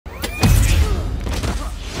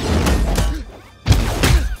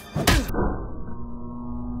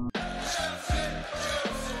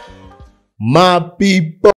My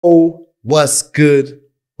people, what's good?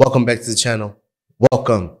 Welcome back to the channel.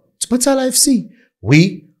 Welcome to Patala FC.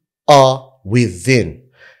 We are within.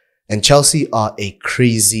 And Chelsea are a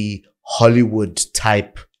crazy Hollywood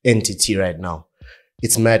type entity right now.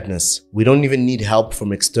 It's madness. We don't even need help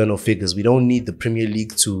from external figures. We don't need the Premier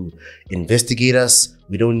League to investigate us.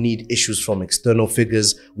 We don't need issues from external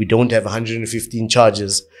figures. We don't have 115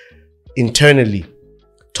 charges. Internally,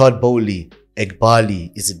 Todd Boehlyand,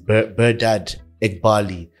 Eghbali, is it Berdad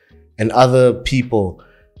Eghbali, and other people.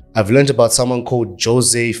 I've learned about someone called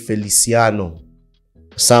Jose Feliciano,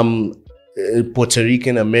 some Puerto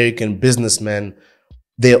Rican American businessman.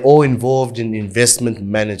 They're all involved in investment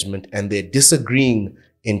management and they're disagreeing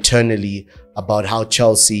internally about how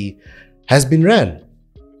Chelsea has been ran.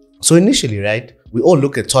 So initially, right, we all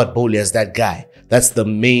look at Todd Boehlyand as that guy. That's the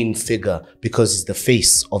main figure because he's the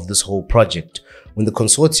face of this whole project. When the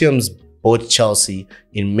consortiums bought Chelsea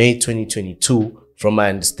in May 2022, from my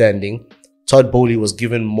understanding, Todd Boehlyand was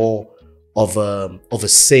given more of a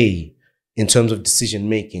say in terms of decision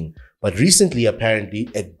making. But recently, apparently,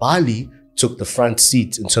 Eghbali took the front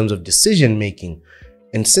seat in terms of decision making.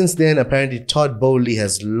 And since then, apparently, Todd Boehlyand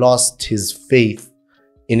has lost his faith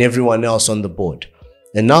in everyone else on the board.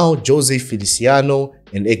 And now Jose Feliciano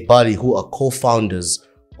and Eghbali, who are co-founders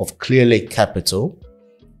of Clearlake Capital,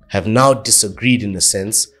 have now disagreed in a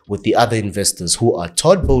sense with the other investors, who are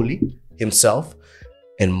Todd Boehlyand himself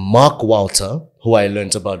and Mark Walter, who I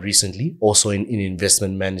learned about recently, also in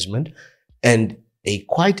investment management, and a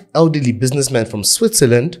quite elderly businessman from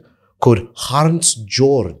Switzerland called Hans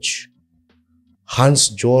Georg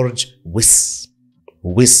Wyss.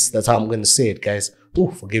 Wyss, that's how I'm going to say it, guys.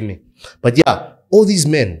 Oh, forgive me. But yeah, all these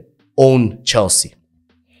men own Chelsea.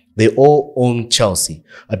 They all own Chelsea.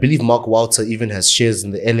 I believe Mark Walter even has shares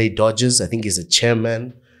in the LA Dodgers. I think he's a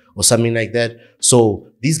chairman or something like that. So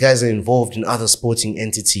these guys are involved in other sporting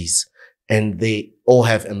entities and they all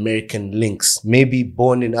have American links, maybe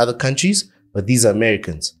born in other countries, but these are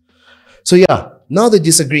Americans. So yeah, now they're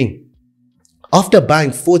disagreeing. After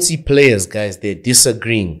buying 40 players, guys, they're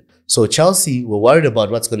disagreeing. So Chelsea were worried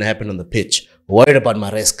about what's going to happen on the pitch. We're worried about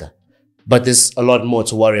Maresca. But there's a lot more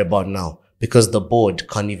to worry about now because the board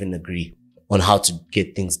can't even agree on how to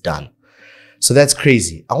get things done. So that's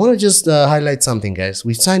crazy. I want to just highlight something, guys.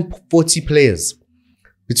 We signed 40 players.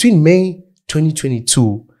 Between May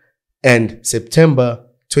 2022 and September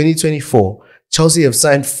 2024, Chelsea have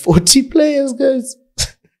signed 40 players, guys.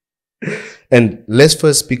 And let's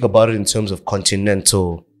first speak about it in terms of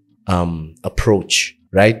continental approach,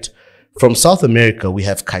 right? From South America, we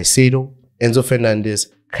have Caicedo, Enzo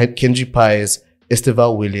Fernandez, Kendry Paez,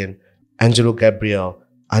 Esteval Willian, Angelo Gabriel,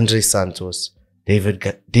 Andre Santos,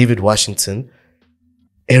 David Washington,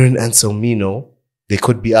 Aaron Anselmino. There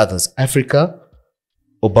could be others. Africa,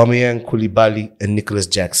 Aubameyang, Koulibaly, and Nicholas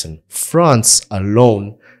Jackson. France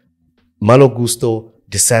alone, Malo Gusto,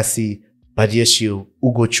 Disasi, Badiashile,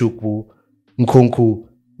 Ugo Chukwu, Nkunku,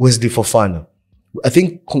 Wesley Fofana. I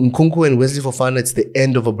think Nkunku and Wesley Fofana, it's the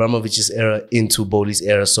end of Abramovich's era into Boehly's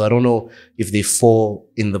era. So I don't know if they fall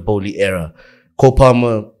in the Boehly era. Cole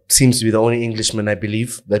Palmer seems to be the only Englishman, I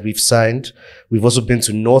believe, that we've signed. We've also been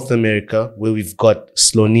to North America, where we've got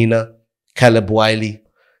Slonina, Caleb Wiley,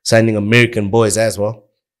 signing American boys as well.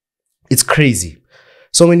 It's crazy.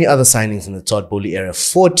 So many other signings in the Todd Boehly era.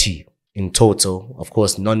 40 in total. Of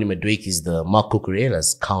course, Noni Madueke's, the Marco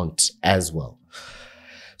Cucurella's count as well.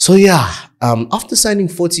 So yeah, after signing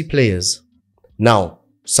 40 players, now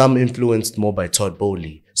some influenced more by Todd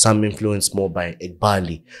Boehly, some influenced more by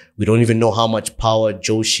Eghbali. We don't even know how much power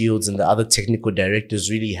Joe Shields and the other technical directors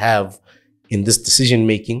really have in this decision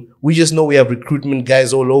making. We just know we have recruitment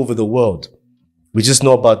guys all over the world. We just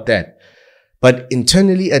know about that. But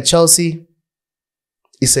internally at Chelsea,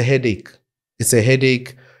 it's a headache. It's a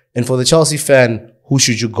headache. And for the Chelsea fan, who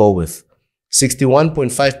should you go with?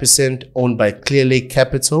 61.5% owned by Clearlake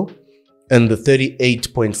Capital and the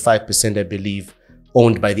 38.5%, I believe,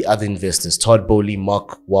 owned by the other investors, Todd Boehlyand,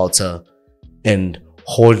 Mark Walter, and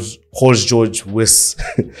Hans Georg Wyss.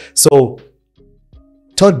 So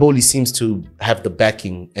Todd Boehlyand seems to have the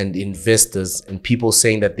backing and investors and people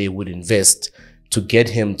saying that they would invest to get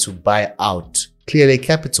him to buy out Clearlake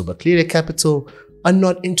Capital. But Clearlake Capital are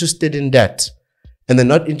not interested in that. And they're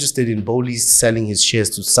not interested in Boehlyand selling his shares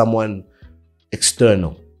to someone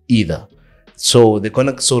external either. So they're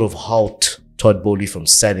going to sort of halt Todd Boehlyand from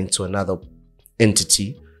selling to another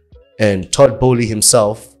entity. And Todd Boehlyand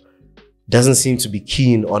himself doesn't seem to be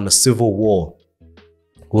keen on a civil war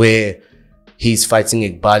where he's fighting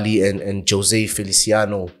Eghbali and Jose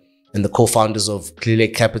Feliciano and the co-founders of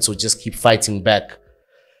Clearlake Capital just keep fighting back.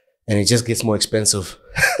 And it just gets more expensive.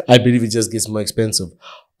 I believe it just gets more expensive.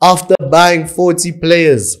 After buying 40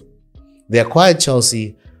 players, they acquired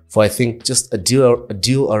Chelsea for, I think, just a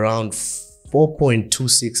deal around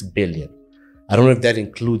 4.26 billion. I don't know if that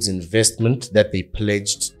includes investment that they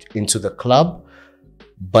pledged into the club,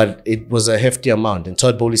 but it was a hefty amount. And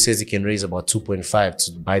Todd Boehlyand says he can raise about 2.5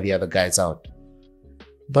 to buy the other guys out.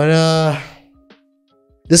 But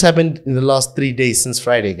this happened in the last 3 days since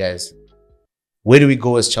Friday, guys. Where do we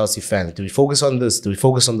go as Chelsea fans? Do we focus on this? Do we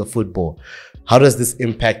focus on the football? How does this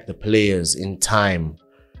impact the players in time?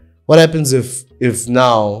 What happens if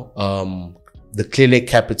now the Clearlake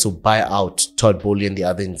Capital buy out Todd Boehlyand and the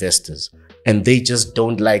other investors, and they just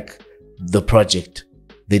don't like the project?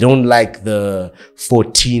 They don't like the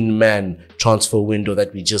 14-man transfer window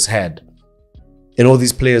that we just had. And all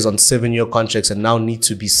these players on 7-year contracts and now need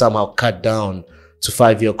to be somehow cut down to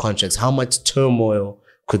 5-year contracts. How much turmoil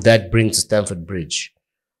could that bring to Stamford Bridge?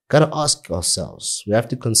 Gotta ask ourselves. We have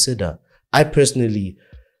to consider. I personally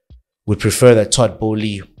would prefer that Todd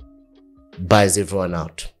Boehlyand buys everyone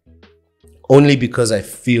out. Only because I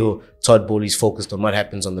feel Todd Boehlyand is focused on what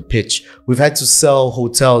happens on the pitch. We've had to sell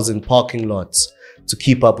hotels and parking lots to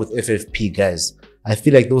keep up with FFP, guys. I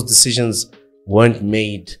feel like those decisions weren't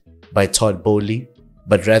made by Todd Boehlyand,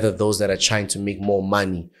 but rather those that are trying to make more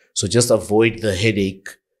money. So just avoid the headache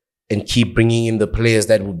and keep bringing in the players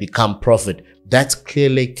that will become profit. That's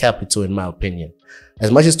Clearlake Capital, in my opinion.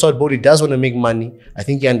 As much as Todd Boehlyand does want to make money, I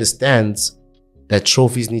think he understands that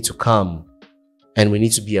trophies need to come and we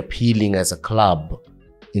need to be appealing as a club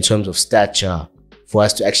in terms of stature for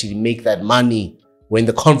us to actually make that money. We're in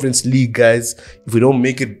the Conference League, guys. If we don't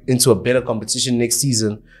make it into a better competition next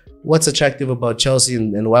season, what's attractive about Chelsea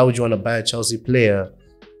and why would you want to buy a Chelsea player?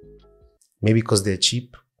 Maybe because they're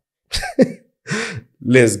cheap.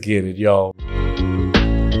 Let's get it, y'all.